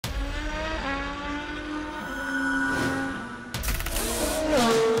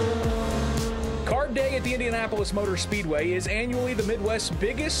the Indianapolis Motor Speedway is annually the Midwest's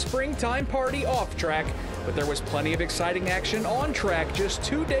biggest springtime party off track, but there was plenty of exciting action on track just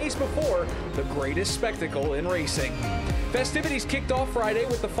 2 days before the greatest spectacle in racing. Festivities kicked off Friday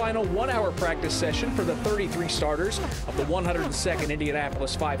with the final 1-hour practice session for the 33 starters of the 102nd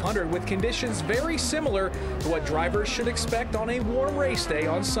Indianapolis 500, with conditions very similar to what drivers should expect on a warm race day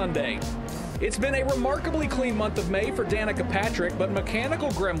on Sunday. It's been a remarkably clean month of May for Danica Patrick, but mechanical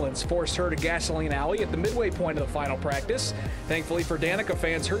gremlins forced her to gasoline alley at the midway point of the final practice. Thankfully for Danica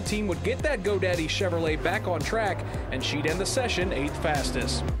fans, her team would get that GoDaddy Chevrolet back on track, and she'd end the session 8th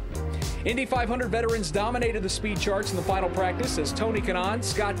fastest. Indy 500 veterans dominated the speed charts in the final practice as Tony Kanaan,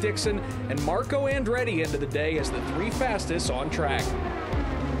 Scott Dixon, and Marco Andretti ended the day as the 3 fastest on track.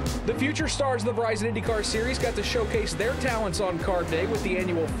 The future stars of the Verizon IndyCar Series got to showcase their talents on Carb Day with the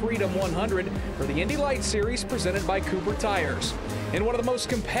annual Freedom 100 for the Indy Lights Series presented by Cooper Tires. In one of the most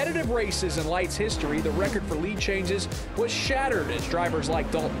competitive races in Lights history, the record for lead changes was shattered as drivers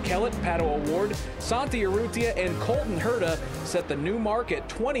like Dalton Kellett, Pato O'Ward, Santi Urrutia, and Colton Herta set the new mark at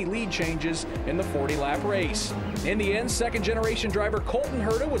 20 lead changes in the 40-lap race. In the end, second-generation driver Colton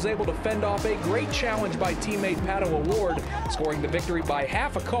Herta was able to fend off a great challenge by teammate Pato O'Ward, scoring the victory by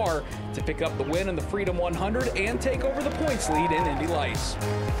half a car to pick up the win in the Freedom 100 and take over the points lead in Indy Lights.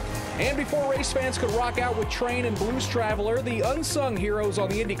 And before race fans could rock out with Train and Blues Traveler, the unsung heroes on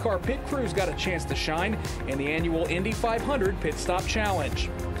the IndyCar pit crews got a chance to shine in the annual Indy 500 Pit Stop Challenge.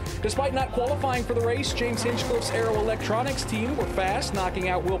 Despite not qualifying for the race, James Hinchcliffe's Aero Electronics team were fast, knocking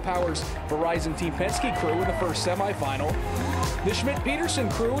out Will Power's Verizon Team Penske crew in the first semifinal. The Schmidt-Peterson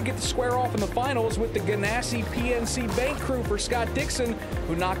crew would get to square off in the finals with the Ganassi PNC Bank crew for Scott Dixon,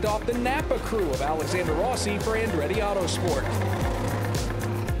 who knocked off the Napa crew of Alexander Rossi for Andretti Autosport.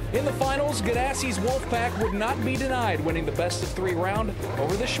 In the finals, Ganassi's Wolfpack would not be denied, winning the best-of-3 round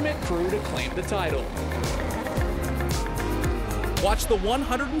over the Schmidt crew to claim the title. Watch the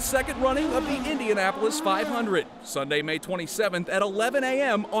 102nd running of the Indianapolis 500, Sunday, May 27th at 11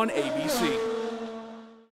 a.m. on ABC.